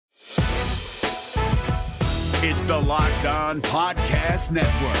It's the Locked On Podcast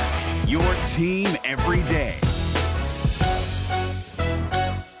Network, your team every day.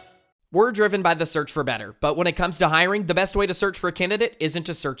 We're driven by the search for better, but when it comes to hiring, the best way to search for a candidate isn't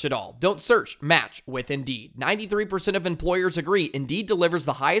to search at all. Don't search, match with Indeed. 93% of employers agree Indeed delivers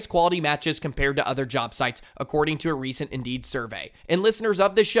the highest quality matches compared to other job sites, according to a recent Indeed survey. And listeners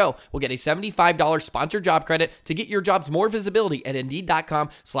of this show will get a $75 sponsored job credit to get your jobs more visibility at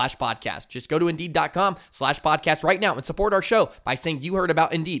Indeed.com/podcast. Just go to Indeed.com/podcast right now and support our show by saying you heard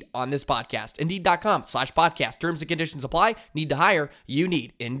about Indeed on this podcast. Indeed.com/podcast. Terms and conditions apply. Need to hire? You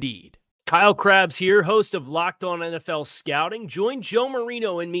need Indeed. Kyle Krabs here, host of Locked On NFL Scouting. Join Joe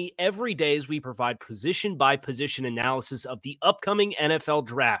Marino and me every day as we provide position-by-position analysis of the upcoming NFL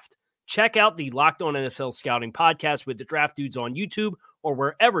Draft. Check out the Locked On NFL Scouting podcast with the Draft Dudes on YouTube or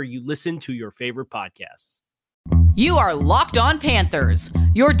wherever you listen to your favorite podcasts. You are Locked On Panthers,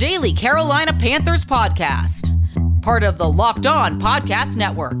 your daily Carolina Panthers podcast. Part of the Locked On Podcast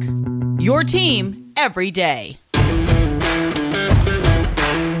Network, your team every day.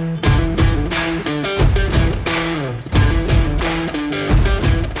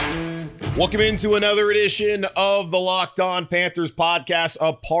 Welcome into another edition of the Locked On Panthers podcast,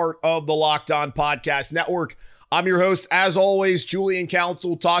 a part of the Locked On Podcast Network. I'm your host, as always, Julian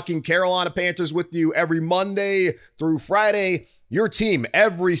Council, talking Carolina Panthers with you every Monday through Friday. Your team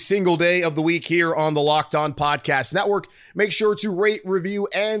every single day of the week here on the Locked On Podcast Network. Make sure to rate, review,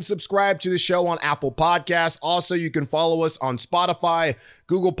 and subscribe to the show on Apple Podcasts. Also, you can follow us on Spotify,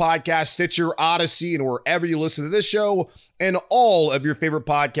 Google Podcasts, Stitcher, Odyssey, and wherever you listen to this show, and all of your favorite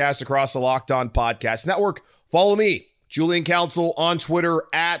podcasts across the Locked On Podcast Network. Follow me, Julian Council, on Twitter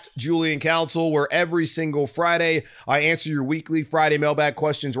at Julian Council, where every single Friday I answer your weekly Friday mailbag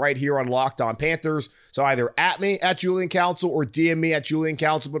questions right here on Locked On Panthers. So either at me at Julian Council or DM me at Julian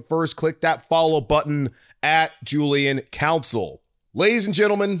Council. But first, click that follow button at Julian Council. Ladies and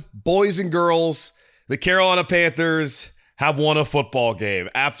gentlemen, boys and girls, the Carolina Panthers have won a football game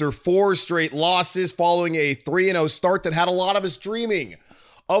after 4 straight losses following a 3-0 start that had a lot of us dreaming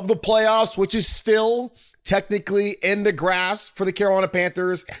of the playoffs, which is still technically in the grasp for the Carolina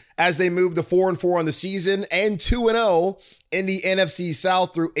Panthers as they move to 4-4 on the season and 2-0 in the NFC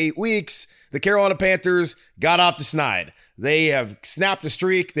South through 8 weeks. The Carolina Panthers got off the snide. They have snapped a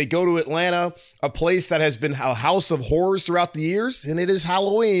streak. They go to Atlanta, a place that has been a house of horrors throughout the years, and it is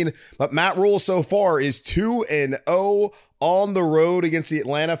Halloween. But Matt Rule so far is 2-0 on the road against the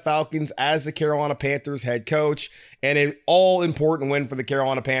Atlanta Falcons as the Carolina Panthers head coach, and an all-important win for the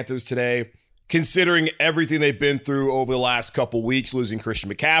Carolina Panthers today, considering everything they've been through over the last couple weeks, losing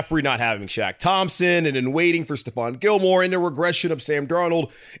Christian McCaffrey, not having Shaq Thompson, and then waiting for Stephon Gilmore, and the regression of Sam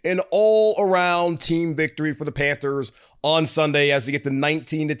Darnold, an all-around team victory for the Panthers on Sunday as they get the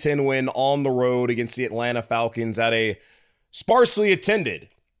 19-10 win on the road against the Atlanta Falcons at a sparsely attended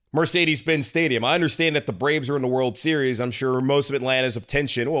Mercedes-Benz Stadium. I understand that the Braves are in the World Series. I'm sure most of Atlanta's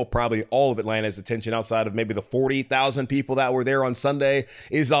attention, well, probably all of Atlanta's attention outside of maybe the 40,000 people that were there on Sunday,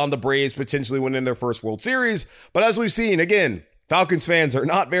 is on the Braves potentially winning their first World Series. But as we've seen, again, Falcons fans are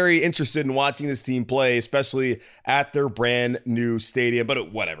not very interested in watching this team play, especially at their brand new stadium.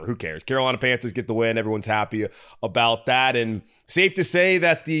 But whatever, who cares? Carolina Panthers get the win. Everyone's happy about that. And safe to say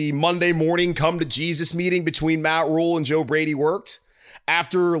that the Monday morning come to Jesus meeting between Matt Rule and Joe Brady worked.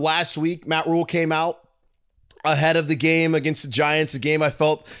 After last week, Matt Rule came out ahead of the game against the Giants, a game I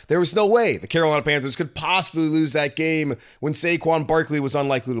felt there was no way the Carolina Panthers could possibly lose that game when Saquon Barkley was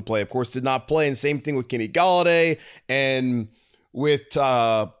unlikely to play. Of course, did not play, and same thing with Kenny Golladay and with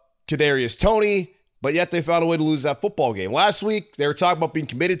Kadarius Toney, but yet they found a way to lose that football game. Last week, they were talking about being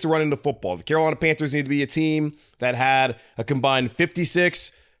committed to running the football. The Carolina Panthers need to be a team that had a combined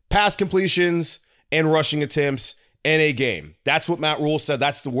 56 pass completions and rushing attempts in a game. That's what Matt Rule said.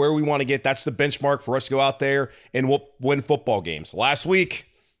 That's where we want to get. That's the benchmark for us to go out there and win football games. Last week,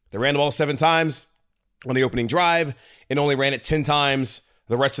 they ran the ball 7 times on the opening drive and only ran it 10 times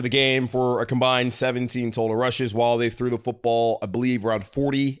the rest of the game for a combined 17 total rushes, while they threw the football, I believe, around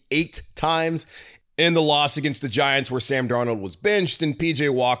 48 times in the loss against the Giants, where Sam Darnold was benched and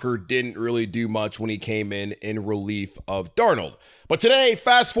PJ Walker didn't really do much when he came in relief of Darnold. But today,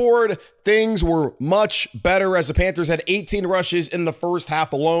 fast forward, things were much better as the Panthers had 18 rushes in the first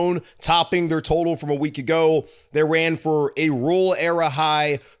half alone, topping their total from a week ago. They ran for a Rule era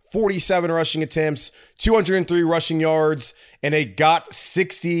high 47 rushing attempts, 203 rushing yards, and they got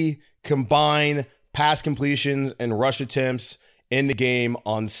 60 combined pass completions and rush attempts in the game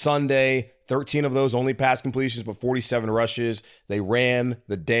on Sunday. 13 of those only pass completions, but 47 rushes. They ran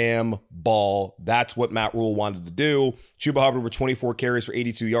the damn ball. That's what Matt Rule wanted to do. Chuba Hubbard with 24 carries for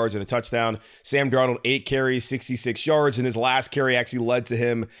 82 yards and a touchdown. Sam Darnold, 8 carries, 66 yards, and his last carry actually led to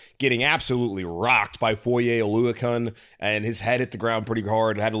him getting absolutely rocked by Foye Oluokun, and his head hit the ground pretty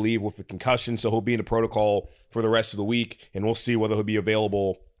hard and had to leave with a concussion, so he'll be in the protocol for the rest of the week, and we'll see whether he'll be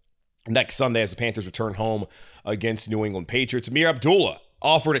available next Sunday as the Panthers return home against New England Patriots. Amir Abdullah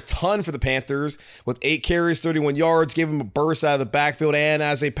offered a ton for the Panthers with 8 carries, 31 yards, gave him a burst out of the backfield, and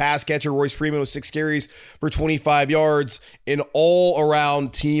as a pass catcher, Royce Freeman with 6 carries for 25 yards. An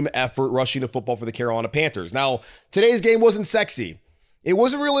all-around team effort rushing the football for the Carolina Panthers. Now, today's game wasn't sexy. It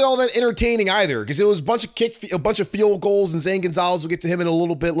wasn't really all that entertaining either because it was a bunch of field goals, and Zane Gonzalez will get to him in a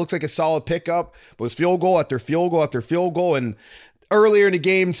little bit. Looks like a solid pickup, but it was field goal after field goal after field goal, and earlier in the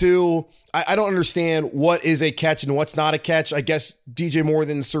game, too, I don't understand what is a catch and what's not a catch. I guess DJ Moore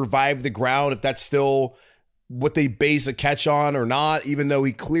then survived the ground, if that's still what they base a catch on or not, even though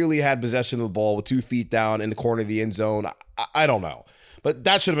he clearly had possession of the ball with 2 feet down in the corner of the end zone. I don't know. But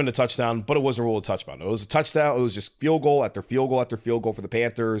that should have been a touchdown, but it wasn't ruled a touchdown. It was a touchdown. It was just field goal after field goal after field goal for the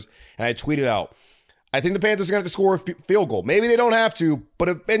Panthers. And I tweeted out, I think the Panthers are going to have to score a field goal. Maybe they don't have to, but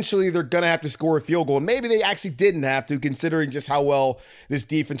eventually they're going to have to score a field goal. And maybe they actually didn't have to, considering just how well this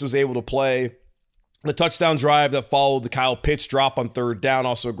defense was able to play. The touchdown drive that followed the Kyle Pitts drop on 3rd down,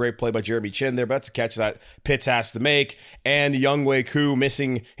 also a great play by Jeremy Chin there, but that's a catch that Pitts has to make. And Younghoe Koo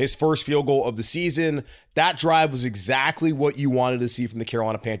missing his first field goal of the season. That drive was exactly what you wanted to see from the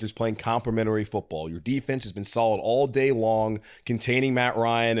Carolina Panthers, playing complementary football. Your defense has been solid all day long, containing Matt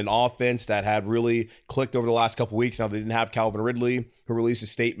Ryan, an offense that had really clicked over the last couple weeks. Now, they didn't have Calvin Ridley, who released a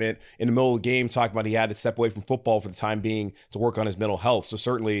statement in the middle of the game talking about he had to step away from football for the time being to work on his mental health. So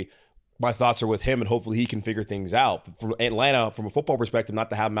certainly my thoughts are with him, and hopefully he can figure things out. But from Atlanta, from a football perspective, not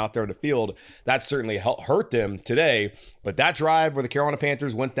to have him out there in the field, that certainly hurt them today. But that drive where the Carolina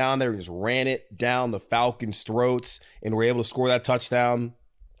Panthers went down there and just ran it down the Falcons' throats and were able to score that touchdown,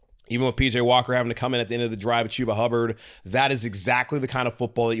 even with PJ Walker having to come in at the end of the drive with Chuba Hubbard, that is exactly the kind of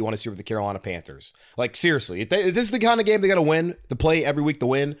football that you want to see with the Carolina Panthers. Like, seriously, if this is the kind of game they got to win, to play every week to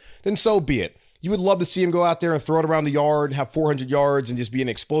win, then so be it. You would love to see him go out there and throw it around the yard, have 400 yards, and just be an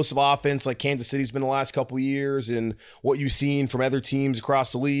explosive offense like Kansas City's been the last couple of years and what you've seen from other teams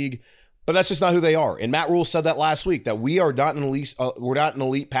across the league. But that's just not who they are. And Matt Rule said that last week, that we are not an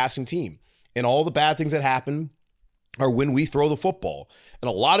elite passing team. And all the bad things that happen are when we throw the football. And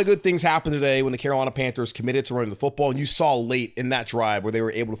a lot of good things happened today when the Carolina Panthers committed to running the football. And you saw late in that drive where they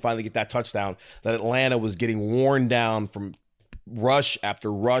were able to finally get that touchdown that Atlanta was getting worn down from rush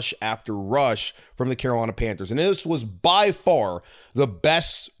after rush after rush from the Carolina Panthers. And this was by far the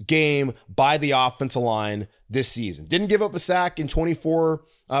best game by the offensive line this season. Didn't give up a sack in 24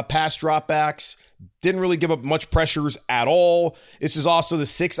 pass dropbacks. Didn't really give up much pressures at all. This is also the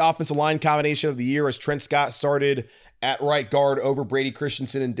 6th offensive line combination of the year as Trent Scott started at right guard over Brady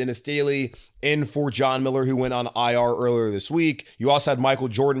Christensen and Dennis Daly, in for John Miller, who went on IR earlier this week. You also had Michael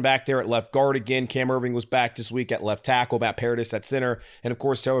Jordan back there at left guard again. Cam Irving was back this week at left tackle, Matt Paradis at center, and of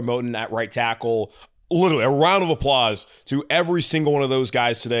course Taylor Moton at right tackle. Literally a round of applause to every single one of those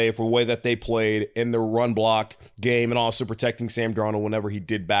guys today for the way that they played in the run block game and also protecting Sam Darnold whenever he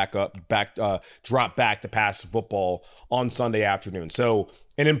did drop back to pass the football on Sunday afternoon. So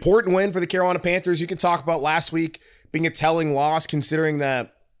an important win for the Carolina Panthers. You can talk about last week being a telling loss, considering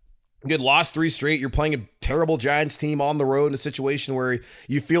that you had lost 3 straight. You're playing a terrible Giants team on the road in a situation where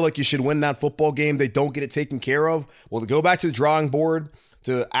you feel like you should win that football game. They don't get it taken care of. Well, to go back to the drawing board,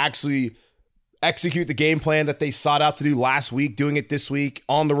 to actually execute the game plan that they sought out to do last week, doing it this week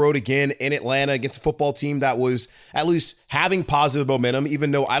on the road again in Atlanta against a football team that was at least having positive momentum,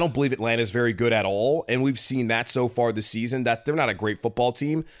 even though I don't believe Atlanta is very good at all. And we've seen that so far this season, that they're not a great football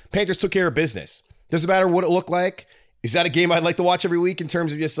team. Panthers took care of business. Doesn't matter what it looked like. Is that a game I'd like to watch every week in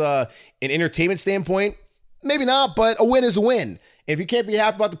terms of just an entertainment standpoint? Maybe not, but a win is a win. If you can't be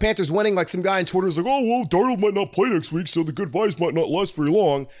happy about the Panthers winning, like some guy on Twitter is like, oh, well, Darnold might not play next week, so the good vibes might not last very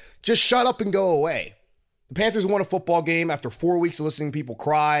long. Just shut up and go away. The Panthers won a football game after 4 weeks of listening to people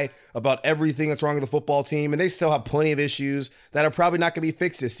cry about everything that's wrong with the football team, and they still have plenty of issues that are probably not going to be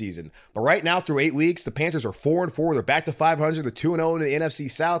fixed this season. But right now, through 8 weeks, the Panthers are 4-4. They're back to 500. They're 2-0 in the NFC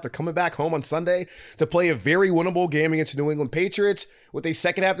South. They're coming back home on Sunday to play a very winnable game against the New England Patriots with a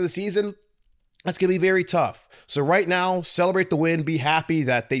second half of the season. That's going to be very tough. So right now, celebrate the win. Be happy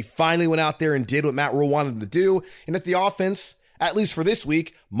that they finally went out there and did what Matt Rule wanted them to do, and that the offense, at least for this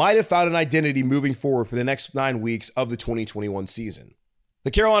week, might have found an identity moving forward for the next 9 weeks of the 2021 season. The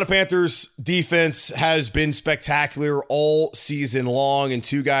Carolina Panthers defense has been spectacular all season long, and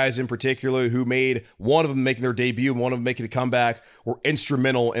two guys in particular who made one of them making their debut and one of them making a comeback were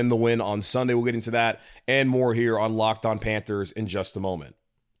instrumental in the win on Sunday. We'll get into that and more here on Locked On Panthers in just a moment.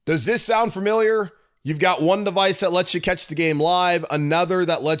 Does this sound familiar? You've got one device that lets you catch the game live, another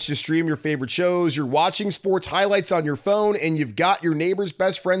that lets you stream your favorite shows, you're watching sports highlights on your phone, and you've got your neighbor's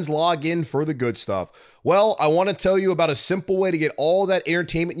best friends log in for the good stuff. Well, I want to tell you about a simple way to get all that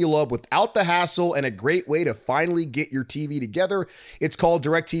entertainment you love without the hassle and a great way to finally get your TV together. It's called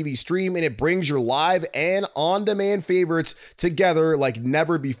DirecTV Stream, and it brings your live and on-demand favorites together like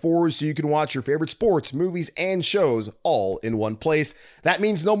never before, so you can watch your favorite sports, movies, and shows all in one place. That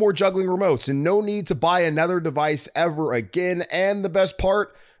means no more juggling remotes and no need to buy another device ever again. And the best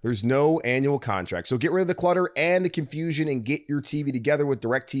part, there's no annual contract. So get rid of the clutter and the confusion and get your TV together with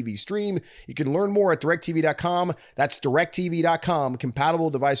DirecTV Stream. You can learn more at directv.com. That's directv.com. Compatible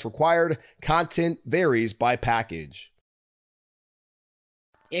device required. Content varies by package.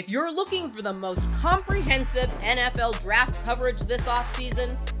 If you're looking for the most comprehensive NFL draft coverage this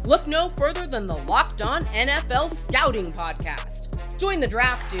offseason, look no further than the Locked On NFL Scouting Podcast. Join the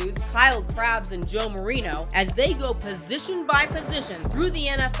draft dudes, Kyle Krabs and Joe Marino, as they go position by position through the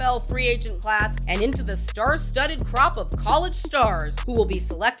NFL free agent class and into the star-studded crop of college stars who will be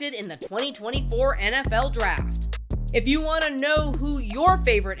selected in the 2024 NFL Draft. If you want to know who your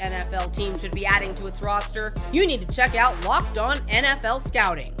favorite NFL team should be adding to its roster, you need to check out Locked On NFL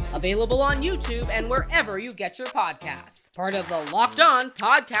Scouting, available on YouTube and wherever you get your podcasts. Part of the Locked On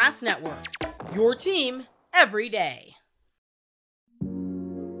Podcast Network, your team every day.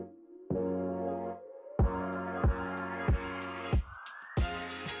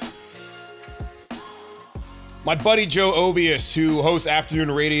 My buddy Joe Ovius, who hosts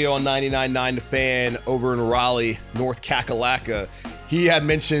afternoon radio on 99.9 The Fan over in Raleigh, North Kakalaka, he had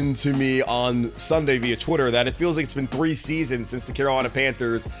mentioned to me on Sunday via Twitter that it feels like it's been 3 seasons since the Carolina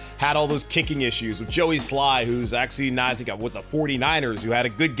Panthers had all those kicking issues with Joey Sly, who's actually not, I think, with the 49ers, who had a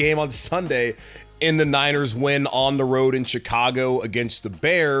good game on Sunday in the Niners win on the road in Chicago against the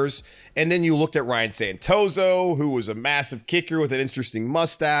Bears. And then you looked at Ryan Santoso, who was a massive kicker with an interesting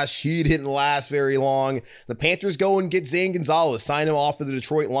mustache. He didn't last very long. The Panthers go and get Zane Gonzalez, sign him off for the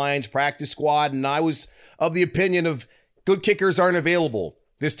Detroit Lions practice squad. And I was of the opinion of good kickers aren't available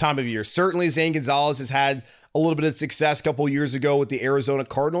this time of year. Certainly Zane Gonzalez has had a little bit of success a couple years ago with the Arizona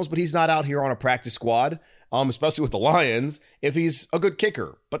Cardinals, but he's not out here on a practice squad, especially with the Lions, if he's a good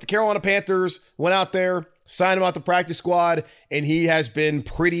kicker. But the Carolina Panthers went out there, signed him out the practice squad, and he has been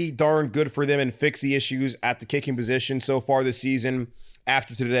pretty darn good for them and fixed the issues at the kicking position so far this season.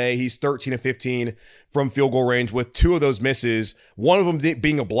 After today, he's 13 of 15 from field goal range with 2 of those misses, one of them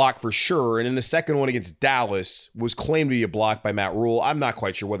being a block for sure, and then the second one against Dallas was claimed to be a block by Matt Rule. I'm not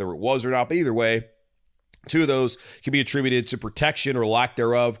quite sure whether it was or not, but either way, 2 of those can be attributed to protection or lack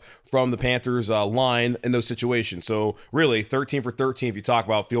thereof from the Panthers line in those situations. So really 13 for 13 if you talk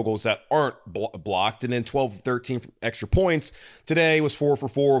about field goals that aren't blocked, and then 12 for 13 for extra points. Today was 4 for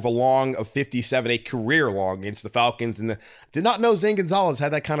 4 of a long of 57, a career long against the Falcons, and did not know Zane Gonzalez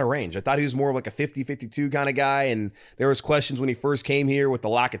had that kind of range. I thought he was more of like a 50-52 kind of guy, and there was questions when he first came here with the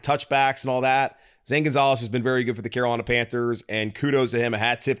lack of touchbacks and all that. Zane Gonzalez has been very good for the Carolina Panthers, and kudos to him, a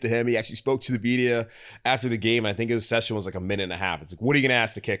hat tip to him. He actually spoke to the media after the game, and I think his session was like a minute and a half. It's like, what are you going to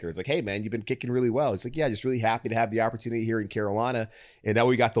ask the kicker? It's like, hey, man, you've been kicking really well. It's like, yeah, just really happy to have the opportunity here in Carolina, and now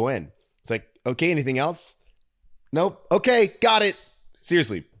we got the win. It's like, okay, anything else? Nope. Okay, got it.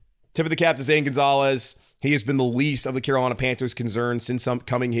 Seriously, tip of the cap to Zane Gonzalez. He has been the least of the Carolina Panthers' concerns since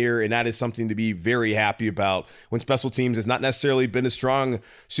coming here, and that is something to be very happy about when special teams has not necessarily been a strong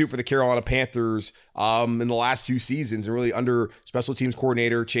suit for the Carolina Panthers in the last 2 seasons, and really under special teams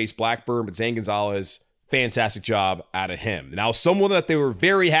coordinator Chase Blackburn, but Zane Gonzalez, fantastic job out of him. Now, someone that they were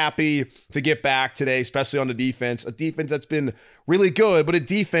very happy to get back today, especially on the defense, a defense that's been really good, but a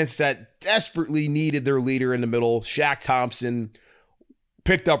defense that desperately needed their leader in the middle, Shaq Thompson,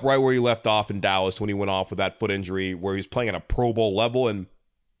 picked up right where he left off in Dallas when he went off with that foot injury where he was playing at a Pro Bowl level. And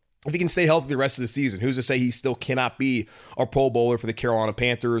if he can stay healthy the rest of the season, who's to say he still cannot be a Pro Bowler for the Carolina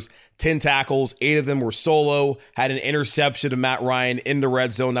Panthers? 10 tackles, 8 of them were solo, had an interception to Matt Ryan in the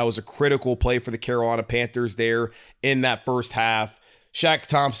red zone. That was a critical play for the Carolina Panthers there in that first half. Shaq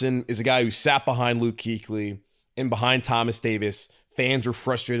Thompson is a guy who sat behind Luke Kuechly and behind Thomas Davis. Fans were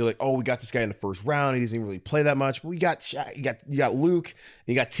frustrated, like, oh, we got this guy in the first round. He doesn't even really play that much. But we got Shaq, you got Luke,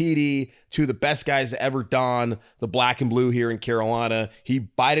 you got TD, 2 of the best guys to ever don the black and blue here in Carolina. He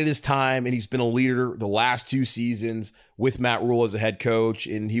bided his time, and he's been a leader the last 2 seasons with Matt Rule as a head coach,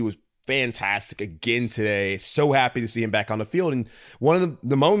 and he was fantastic again today. So happy to see him back on the field. And one of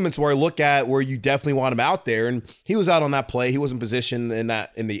the moments where I look at where you definitely want him out there, and he was out on that play. He wasn't positioned in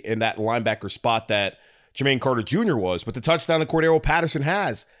that linebacker spot that Jermaine Carter Jr. was, but the touchdown that Cordero Patterson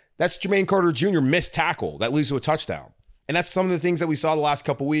has, that's Jermaine Carter Jr. missed tackle that leads to a touchdown. And that's some of the things that we saw the last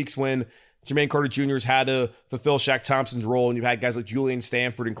couple weeks when Jermaine Carter Jr. has had to fulfill Shaq Thompson's role, and you've had guys like Julian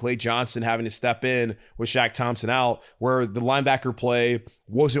Stanford and Clay Johnson having to step in with Shaq Thompson out, where the linebacker play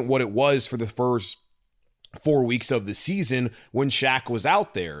wasn't what it was for the first 4 weeks of the season when Shaq was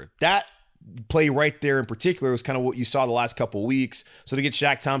out there. That play right there in particular was kind of what you saw the last couple of weeks. So to get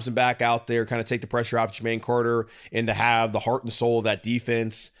Shaq Thompson back out there, kind of take the pressure off Jermaine Carter, and to have the heart and soul of that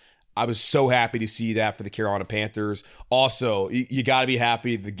defense, I was so happy to see that for the Carolina Panthers. Also, you got to be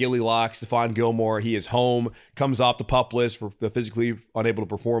happy. The Gilly Lock, Stephon Gilmore, he is home, comes off the PUP list, for the physically unable to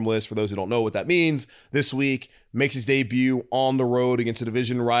perform list, for those who don't know what that means, this week. Makes his debut on the road against a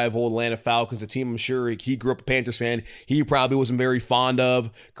division rival, Atlanta Falcons, a team I'm sure he grew up a Panthers fan. He probably wasn't very fond of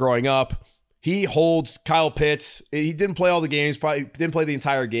growing up. He holds Kyle Pitts. He didn't play all the games, probably didn't play the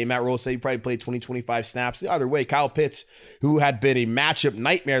entire game. Matt Rule said he probably played 20, 25 snaps. Either way, Kyle Pitts, who had been a matchup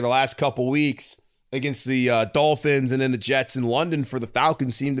nightmare the last couple weeks against the Dolphins and then the Jets in London for the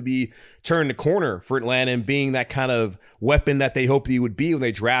Falcons, seemed to be turning the corner for Atlanta and being that kind of weapon that they hoped he would be when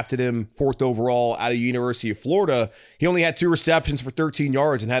they drafted him 4th overall out of the University of Florida. He only had 2 receptions for 13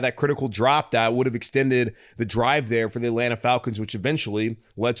 yards and had that critical drop that would have extended the drive there for the Atlanta Falcons, which eventually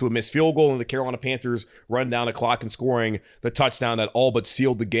led to a missed field goal, and the Carolina Panthers run down the clock and scoring the touchdown that all but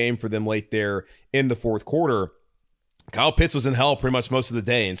sealed the game for them late there in the 4th quarter. Kyle Pitts was in hell pretty much most of the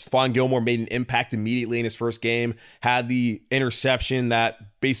day, and Stephon Gilmore made an impact immediately in his first game, had the interception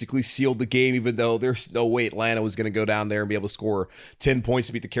that basically sealed the game, even though there's no way Atlanta was going to go down there and be able to score 10 points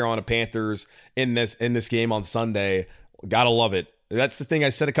to beat the Carolina Panthers in this game on Sunday. Gotta love it. That's the thing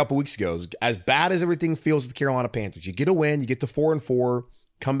I said a couple weeks ago. As bad as everything feels with the Carolina Panthers, you get a win, you get to 4-4,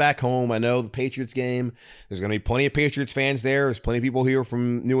 come back home. I know the Patriots game, there's going to be plenty of Patriots fans there. There's plenty of people here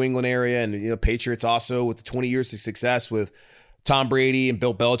from New England area, and Patriots also with the 20 years of success with Tom Brady and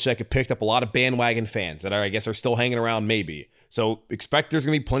Bill Belichick have picked up a lot of bandwagon fans that I guess are still hanging around maybe. So expect there's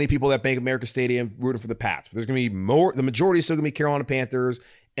going to be plenty of people at Bank of America Stadium rooting for the Pats. There's going to be more. The majority is still going to be Carolina Panthers,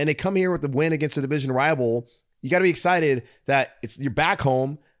 and they come here with the win against a division rival. You got to be excited that you're back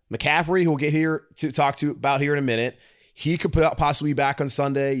home. McCaffrey, who we'll get here to talk to about here in a minute, he could possibly be back on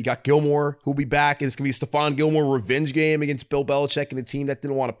Sunday. You got Gilmore, who'll be back. And it's going to be a Stephon Gilmore revenge game against Bill Belichick and a team that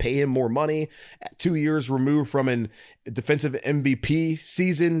didn't want to pay him more money. 2 years removed from a defensive MVP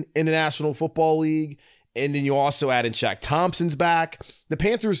season in the National Football League. And then you also add in Shaq Thompson's back. The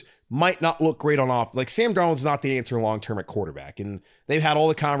Panthers might not look great on off. Like, Sam Darnold's not the answer long-term at quarterback. And they've had all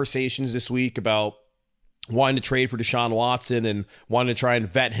the conversations this week about wanting to trade for Deshaun Watson and wanting to try and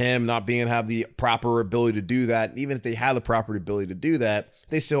vet him, not being have the proper ability to do that. And even if they have the proper ability to do that,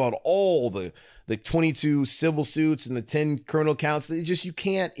 they still had all the 22 civil suits and the 10 criminal counts. You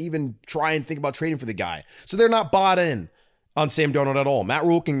can't even try and think about trading for the guy. So they're not bought in on Sam Darnold at all. Matt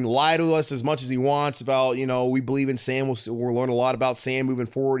Rule can lie to us as much as he wants about, we believe in Sam. We'll learn a lot about Sam moving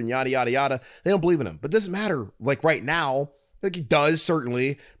forward and yada, yada, yada. They don't believe in him. But it doesn't matter. Like right now, like it does,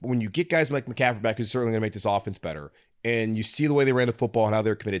 certainly. But when you get guys like McCaffrey back, who's certainly going to make this offense better, and you see the way they ran the football and how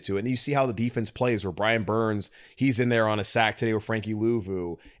they're committed to it, and you see how the defense plays, where Brian Burns, he's in there on a sack today with Frankie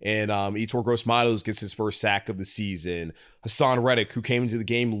Louvu, and Yetur Gross-Matos gets his first sack of the season. Hassan Reddick, who came into the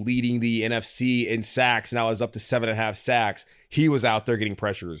game leading the NFC in sacks, now is up to 7.5 sacks. He was out there getting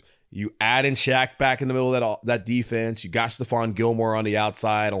pressures. You add in Shaq back in the middle of that defense. You got Stephon Gilmore on the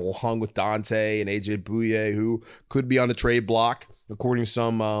outside, along with Dante and AJ Bouye, who could be on the trade block, according to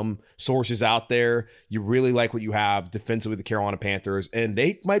some sources out there. You really like what you have defensively with the Carolina Panthers, and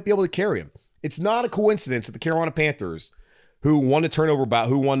they might be able to carry him. It's not a coincidence that the Carolina Panthers, who won the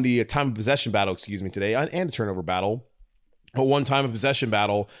time of possession battle, today, and the turnover battle, a one-time possession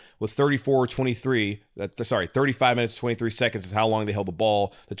battle with 35 minutes, 23 seconds is how long they held the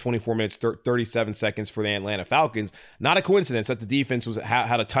ball. The 24 minutes, 37 seconds for the Atlanta Falcons. Not a coincidence that the defense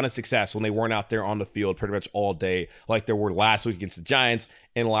had a ton of success when they weren't out there on the field pretty much all day, like they were last week against the Giants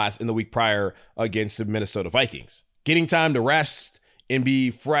and in the week prior against the Minnesota Vikings. Getting time to rest and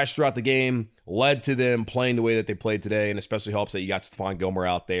be fresh throughout the game led to them playing the way that they played today, and especially helps that you got Stephon Gilmore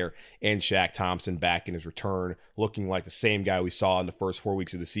out there and Shaq Thompson back in his return, looking like the same guy we saw in the first 4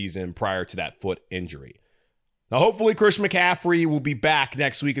 weeks of the season prior to that foot injury. Now, hopefully, Christian McCaffrey will be back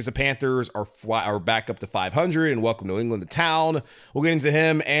next week as the Panthers are back up to 500 and welcome New England to town. We'll get into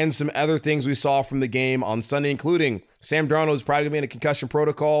him and some other things we saw from the game on Sunday, including Sam Darnold is probably going to be in a concussion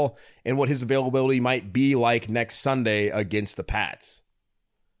protocol and what his availability might be like next Sunday against the Pats.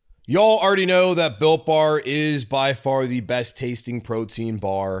 Y'all already know that Built Bar is by far the best tasting protein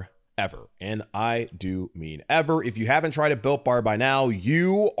bar ever. And I do mean ever. If you haven't tried a Built Bar by now,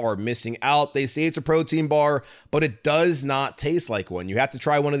 you are missing out. They say it's a protein bar, but it does not taste like one. You have to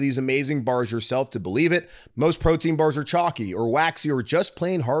try one of these amazing bars yourself to believe it. Most protein bars are chalky or waxy or just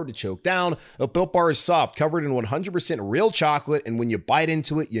plain hard to choke down. A Built Bar is soft, covered in 100% real chocolate, and when you bite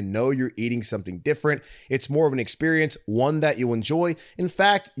into it, you know you're eating something different. It's more of an experience, one that you'll enjoy. In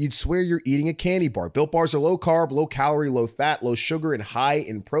fact, you'd swear you're eating a candy bar. Built Bars are low carb, low calorie, low fat, low sugar, and high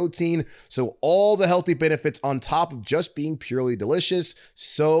in protein. So all the healthy benefits on top of just being purely delicious.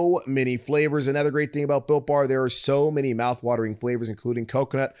 So many flavors. Another great thing about Built Bar, there are so many mouth-watering flavors, including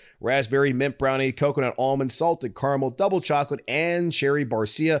coconut, raspberry, mint brownie, coconut almond, salted caramel, double chocolate, and cherry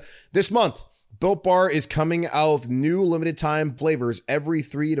barcia. This month, Built Bar is coming out with new limited time flavors every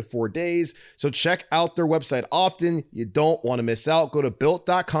 3 to 4 days. So check out their website often. You don't want to miss out. Go to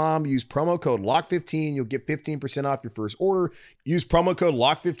built.com, use promo code LOCK15. You'll get 15% off your first order. Use promo code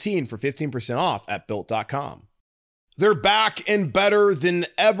LOCK15 for 15% off at built.com. They're back and better than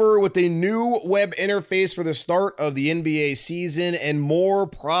ever with a new web interface for the start of the NBA season and more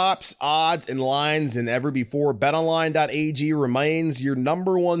props, odds, and lines than ever before. BetOnline.ag remains your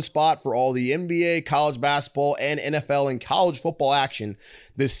number one spot for all the NBA, college basketball, and NFL and college football action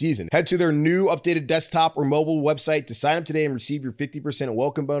this season. Head to their new updated desktop or mobile website to sign up today and receive your 50%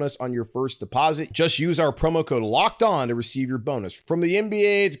 welcome bonus on your first deposit. Just use our promo code LOCKEDON to receive your bonus. From the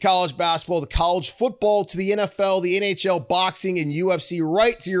NBA to college basketball to college football to the NFL, the NHL, boxing, and UFC,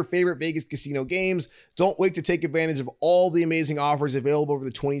 right to your favorite Vegas casino games. Don't wait to take advantage of all the amazing offers available over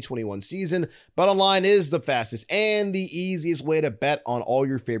the 2021 season. BetOnline is the fastest and the easiest way to bet on all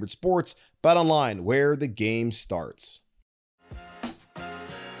your favorite sports. BetOnline, where the game starts.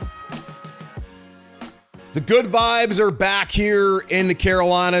 The good vibes are back here in the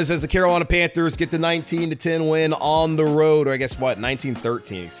Carolinas as the Carolina Panthers get the 19-10 win on the road. Or I guess what?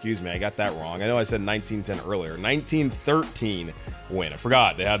 19-13. Excuse me. I got that wrong. I know I said 19-10 earlier. 19-13 win. I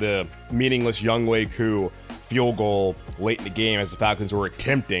forgot. They had the meaningless Younghoe Koo field goal late in the game as the Falcons were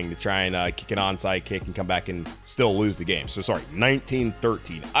attempting to try and kick an onside kick and come back and still lose the game. So sorry,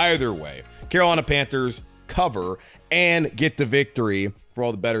 19-13. Either way, Carolina Panthers cover and get the victory for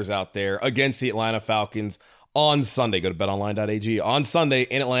all the bettors out there against the Atlanta Falcons on Sunday. Go to betonline.ag. On Sunday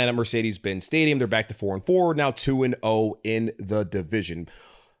in Atlanta, Mercedes-Benz Stadium. They're back to 4-4, now 2-0 in the division.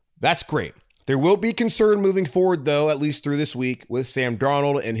 That's great. There will be concern moving forward, though, at least through this week, with Sam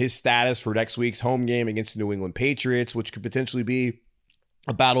Darnold and his status for next week's home game against the New England Patriots, which could potentially be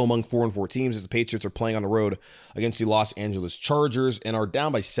a battle among 4-4 teams as the Patriots are playing on the road against the Los Angeles Chargers and are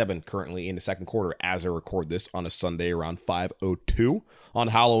down by 7 currently in the second quarter as I record this on a Sunday around 5:02 on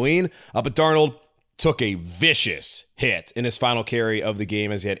Halloween. But Darnold took a vicious hit in his final carry of the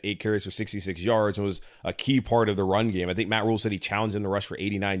game as he had 8 carries for 66 yards and was a key part of the run game. I think Matt Rule said he challenged him to rush for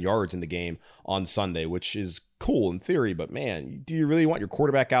 89 yards in the game on Sunday, which is cool in theory, but man, do you really want your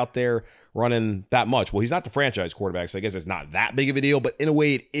quarterback out there running that much? Well, he's not the franchise quarterback, so I guess it's not that big of a deal, but in a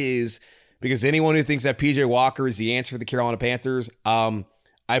way it is, because anyone who thinks that PJ Walker is the answer for the Carolina Panthers,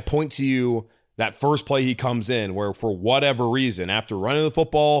 I point to you that first play he comes in where for whatever reason, after running the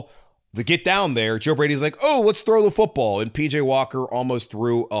football, to get down there, Joe Brady's like, oh, let's throw the football. And PJ Walker almost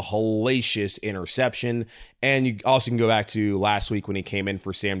threw a hellacious interception. And you also can go back to last week when he came in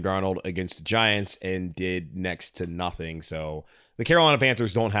for Sam Darnold against the Giants and did next to nothing. So the Carolina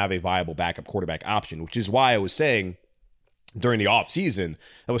Panthers don't have a viable backup quarterback option, which is why I was saying during the offseason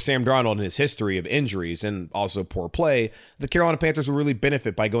that with Sam Darnold and his history of injuries and also poor play, the Carolina Panthers will really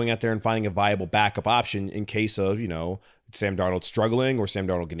benefit by going out there and finding a viable backup option in case of, Sam Darnold struggling or Sam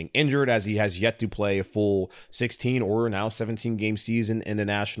Darnold getting injured, as he has yet to play a full 16 or now 17 game season in the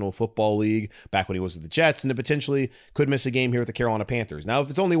National Football League back when he was with the Jets, and then potentially could miss a game here with the Carolina Panthers. Now, if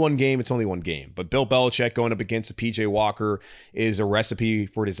it's only one game, it's only one game. But Bill Belichick going up against a PJ Walker is a recipe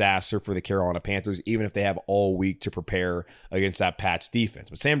for disaster for the Carolina Panthers, even if they have all week to prepare against that Pats defense.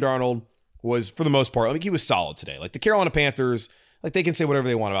 But Sam Darnold was, for the most part, he was solid today. Like the Carolina Panthers, they can say whatever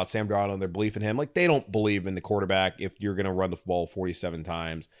they want about Sam Darnold and their belief in him. They don't believe in the quarterback if you're going to run the ball 47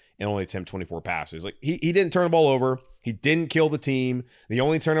 times and only attempt 24 passes. He didn't turn the ball over. He didn't kill the team. The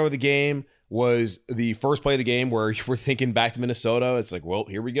only turnover of the game was the first play of the game where we're thinking back to Minnesota. It's well,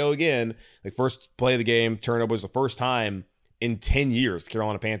 here we go again. First play of the game, turnover was the first time in 10 years the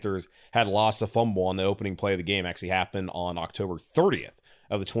Carolina Panthers had lost a fumble on the opening play of the game. Actually happened on October 30th.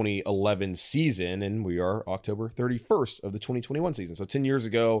 Of the 2011 season, and we are October 31st of the 2021 season. So 10 years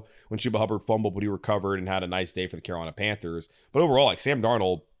ago when Chuba Hubbard fumbled, but he recovered and had a nice day for the Carolina Panthers. But overall, Sam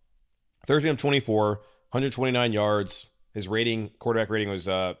Darnold, Thursday of 24, 129 yards, His quarterback rating was,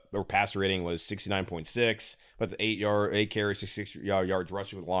 or passer rating was 69.6, but the 8 carries, 66 yards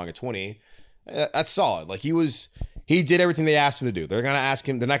rushing with a long of 20. That's solid. Like he did everything they asked him to do. They're not going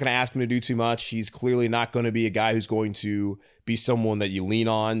to ask him to do too much. He's clearly not going to be a guy who's going to be someone that you lean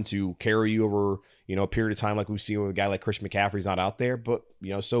on to carry you over, a period of time like we've seen with a guy like Christian McCaffrey's not out there. But,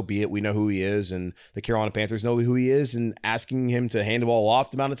 so be it. We know who he is, and the Carolina Panthers know who he is, and asking him to hand the ball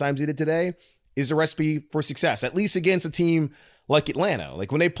off the amount of times he did today is a recipe for success, at least against a team like Atlanta.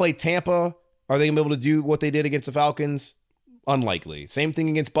 Like when they play Tampa, are they going to be able to do what they did against the Falcons? Unlikely. Same thing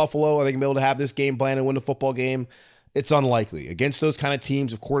against Buffalo. Are they going to be able to have this game plan and win the football game? It's unlikely. Against those kind of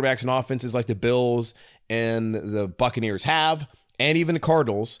teams with quarterbacks and offenses like the Bills and the Buccaneers have, and even the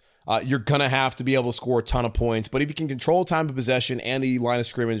Cardinals, you're going to have to be able to score a ton of points. But if you can control time of possession and the line of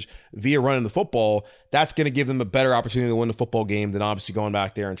scrimmage via running the football, that's going to give them a better opportunity to win the football game than obviously going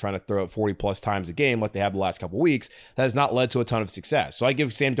back there and trying to throw it 40-plus times a game like they have the last couple of weeks. That has not led to a ton of success. So I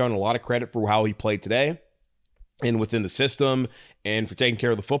give Sam Darnold a lot of credit for how he played today and within the system, and for taking care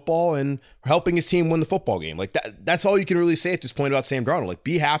of the football and helping his team win the football game. Like that's all you can really say at this point about Sam Darnold. Like,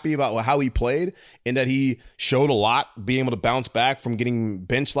 be happy about how he played and that he showed a lot, being able to bounce back from getting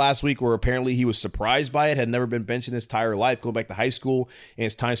benched last week, where apparently he was surprised by it, had never been benched in his entire life, going back to high school and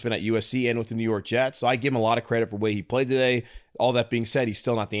his time spent at USC and with the New York Jets. So I give him a lot of credit for the way he played today. All that being said, he's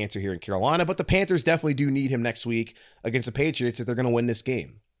still not the answer here in Carolina, but the Panthers definitely do need him next week against the Patriots if they're going to win this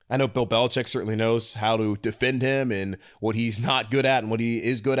game. I know Bill Belichick certainly knows how to defend him and what he's not good at and what he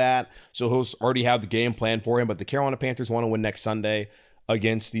is good at. So he'll already have the game plan for him. But the Carolina Panthers want to win next Sunday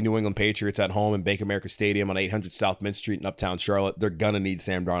against the New England Patriots at home in Bank of America Stadium on 800 South Mint Street in Uptown Charlotte. They're going to need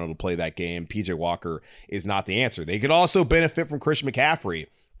Sam Darnold to play that game. PJ Walker is not the answer. They could also benefit from Christian McCaffrey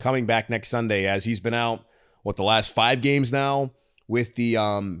coming back next Sunday, as he's been out, the last 5 games now with the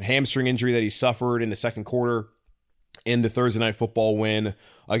hamstring injury that he suffered in the second quarter in the Thursday Night Football win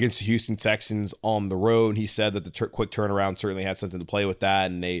against the Houston Texans on the road. He said that the quick turnaround certainly had something to play with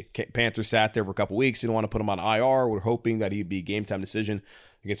that, and Panthers sat there for a couple weeks, didn't want to put him on IR. We're hoping that he'd be a game-time decision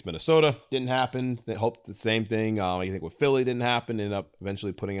against Minnesota. Didn't happen. They hoped the same thing. I think with Philly didn't happen. Ended up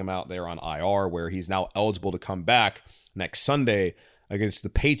eventually putting him out there on IR, where he's now eligible to come back next Sunday against the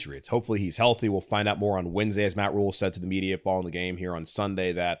Patriots. Hopefully he's healthy. We'll find out more on Wednesday, as Matt Rule said to the media following the game here on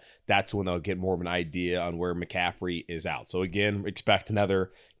Sunday, that's when they'll get more of an idea on where McCaffrey is out. So again, expect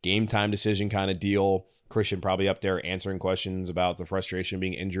another game time decision kind of deal. Christian probably up there answering questions about the frustration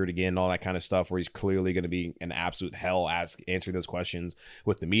being injured again, all that kind of stuff, where he's clearly going to be an absolute hell answering those questions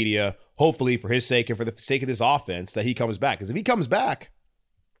with the media. Hopefully for his sake and for the sake of this offense that he comes back. Because if he comes back,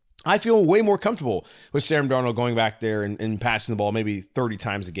 I feel way more comfortable with Sam Darnold going back there and passing the ball maybe 30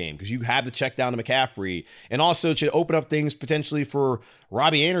 times a game, because you have the check down to McCaffrey, and also it should open up things potentially for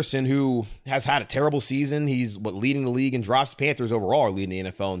Robbie Anderson, who has had a terrible season. He's leading the league in drops. Panthers overall are leading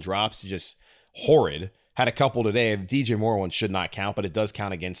the NFL in drops. Just horrid. Had a couple today. The DJ Moore one should not count, but it does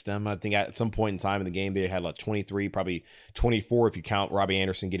count against them. I think at some point in time in the game, they had 23, probably 24 if you count Robbie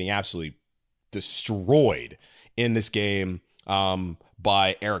Anderson getting absolutely destroyed in this game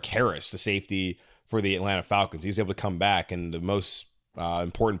by Eric Harris, the safety for the Atlanta Falcons. He was able to come back, and the most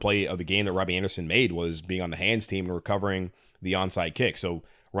important play of the game that Robbie Anderson made was being on the hands team and recovering the onside kick. So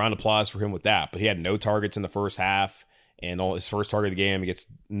round of applause for him with that. But he had no targets in the first half, and his first target of the game, he gets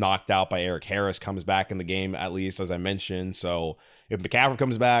knocked out by Eric Harris, comes back in the game, at least, as I mentioned. So if McCaffrey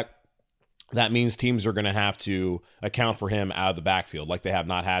comes back, that means teams are going to have to account for him out of the backfield, like they have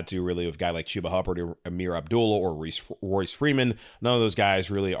not had to really with a guy like Chuba Hubbard or Amir Abdullah or Royce Freeman. None of those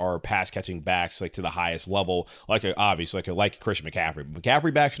guys really are pass-catching backs like to the highest level, like Christian McCaffrey. But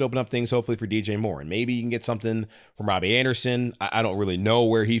McCaffrey back should open up things hopefully for DJ Moore, and maybe you can get something from Robbie Anderson. I don't really know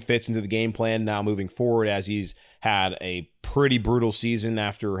where he fits into the game plan now moving forward, as he's had a pretty brutal season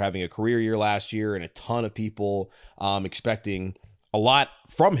after having a career year last year, and a ton of people expecting a lot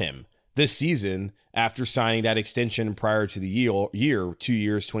from him this season after signing that extension prior to the year 2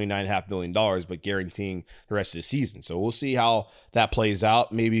 years, $29.5 million, but guaranteeing the rest of the season. So we'll see how that plays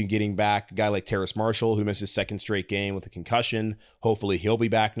out. Maybe getting back a guy like Terrace Marshall, who missed his second straight game with a concussion. Hopefully he'll be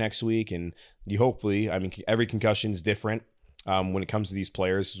back next week. And every concussion is different when it comes to these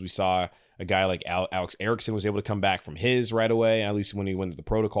players. We saw a guy like Alex Erickson was able to come back from his right away, at least when he went to the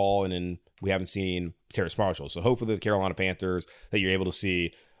protocol, and then we haven't seen Terrace Marshall. So hopefully the Carolina Panthers, that you're able to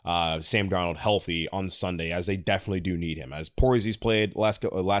see Sam Darnold healthy on Sunday, as they definitely do need him. As poor as he's played last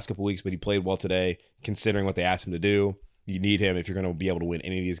couple of weeks, but he played well today, considering what they asked him to do. You need him if you're going to be able to win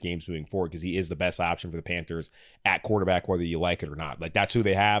any of these games moving forward, because he is the best option for the Panthers at quarterback, whether you like it or not. Like, that's who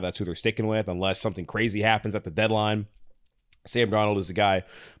they have. That's who they're sticking with, unless something crazy happens at the deadline Sam Darnold is the guy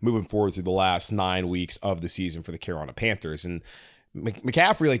moving forward through the last 9 weeks of the season for the Carolina Panthers. And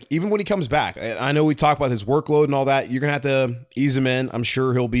McCaffrey, like, even when he comes back, I know we talk about his workload and all that. You're going to have to ease him in. I'm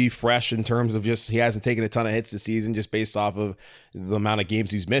sure he'll be fresh in terms of just he hasn't taken a ton of hits this season just based off of the amount of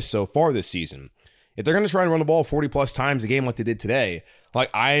games he's missed so far this season. If they're going to try and run the ball 40-plus times a game like they did today, like,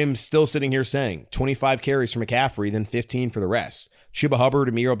 I am still sitting here saying 25 carries for McCaffrey, then 15 for the rest. Chuba Hubbard,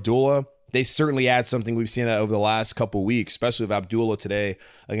 Amir Abdullah, they certainly add something we've seen over the last couple of weeks, especially with Abdullah today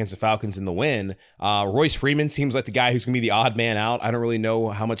against the Falcons in the win. Royce Freeman seems like the guy who's going to be the odd man out. I don't really know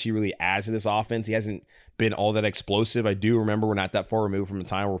how much he really adds to this offense. He hasn't been all that explosive. I do remember we're not that far removed from a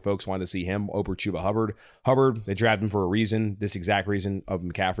time where folks wanted to see him over Chuba Hubbard. Hubbard, they drafted him for a reason, this exact reason of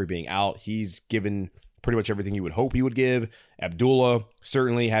McCaffrey being out. He's given pretty much everything you would hope he would give. Abdullah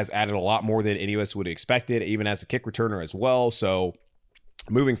certainly has added a lot more than any of us would have expected, even as a kick returner as well. So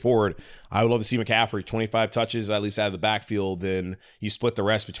moving forward, I would love to see McCaffrey 25 touches, at least out of the backfield. Then you split the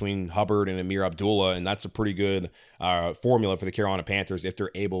rest between Hubbard and Amir Abdullah, and that's a pretty good formula for the Carolina Panthers if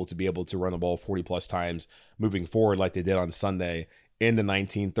they're able to run the ball 40-plus times moving forward like they did on Sunday in the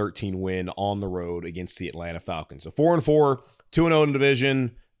 19-13 win on the road against the Atlanta Falcons. So 4-4, 2-0 in the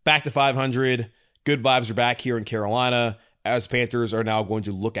division, back to 500. Good vibes are back here in Carolina as Panthers are now going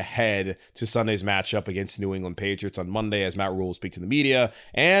to look ahead to Sunday's matchup against New England Patriots on Monday as Matt Rhule will speak to the media.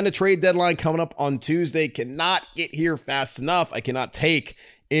 And the trade deadline coming up on Tuesday cannot get here fast enough. I cannot take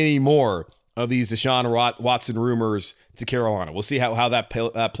any more of these Deshaun Watson rumors to Carolina. We'll see how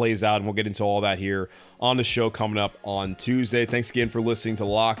that plays out, and we'll get into all that here on the show coming up on Tuesday. Thanks again for listening to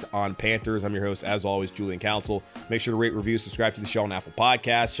Locked on Panthers. I'm your host, as always, Julian Council. Make sure to rate, review, subscribe to the show on Apple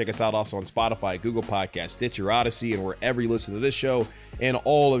Podcasts. Check us out also on Spotify, Google Podcasts, Stitcher, Odyssey, and wherever you listen to this show and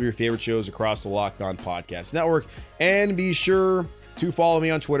all of your favorite shows across the Locked on Podcast Network. And be sure to follow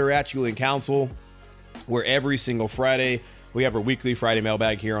me on Twitter at Julian Council, where every single Friday we have our weekly Friday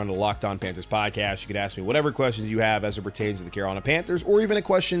mailbag here on the Locked On Panthers podcast. You can ask me whatever questions you have as it pertains to the Carolina Panthers, or even a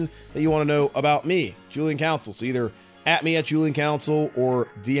question that you want to know about me, Julian Council. So either at me at Julian Council or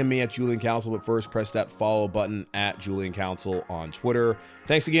DM me at Julian Council, but first press that follow button at Julian Council on Twitter.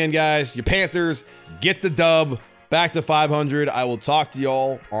 Thanks again, guys. Your Panthers get the dub, back to 500. I will talk to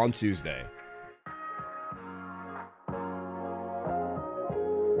y'all on Tuesday.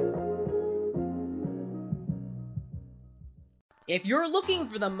 If you're looking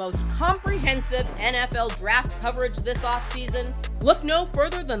for the most comprehensive NFL draft coverage this offseason, look no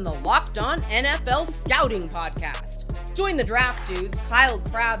further than the Locked On NFL Scouting Podcast. Join the draft dudes, Kyle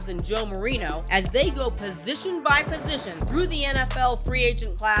Krabs and Joe Marino, as they go position by position through the NFL free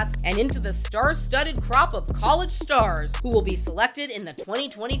agent class and into the star-studded crop of college stars who will be selected in the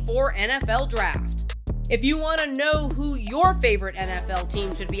 2024 NFL Draft. If you want to know who your favorite NFL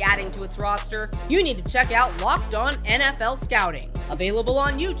team should be adding to its roster, you need to check out Locked On NFL Scouting, available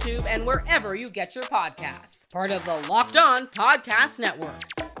on YouTube and wherever you get your podcasts. Part of the Locked On Podcast Network,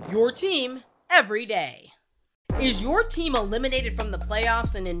 your team every day. Is your team eliminated from the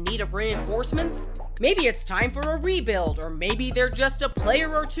playoffs and in need of reinforcements? Maybe it's time for a rebuild, or maybe they're just a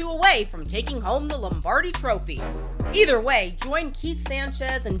player or two away from taking home the Lombardi Trophy. Either way, join Keith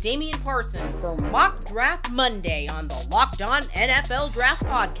Sanchez and Damian Parson for Mock Draft Monday on the Locked On NFL Draft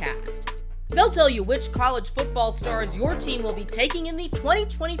Podcast. They'll tell you which college football stars your team will be taking in the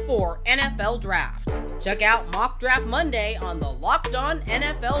 2024 NFL Draft. Check out Mock Draft Monday on the Locked On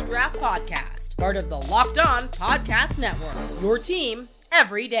NFL Draft Podcast, part of the Locked On Podcast Network, your team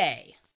every day.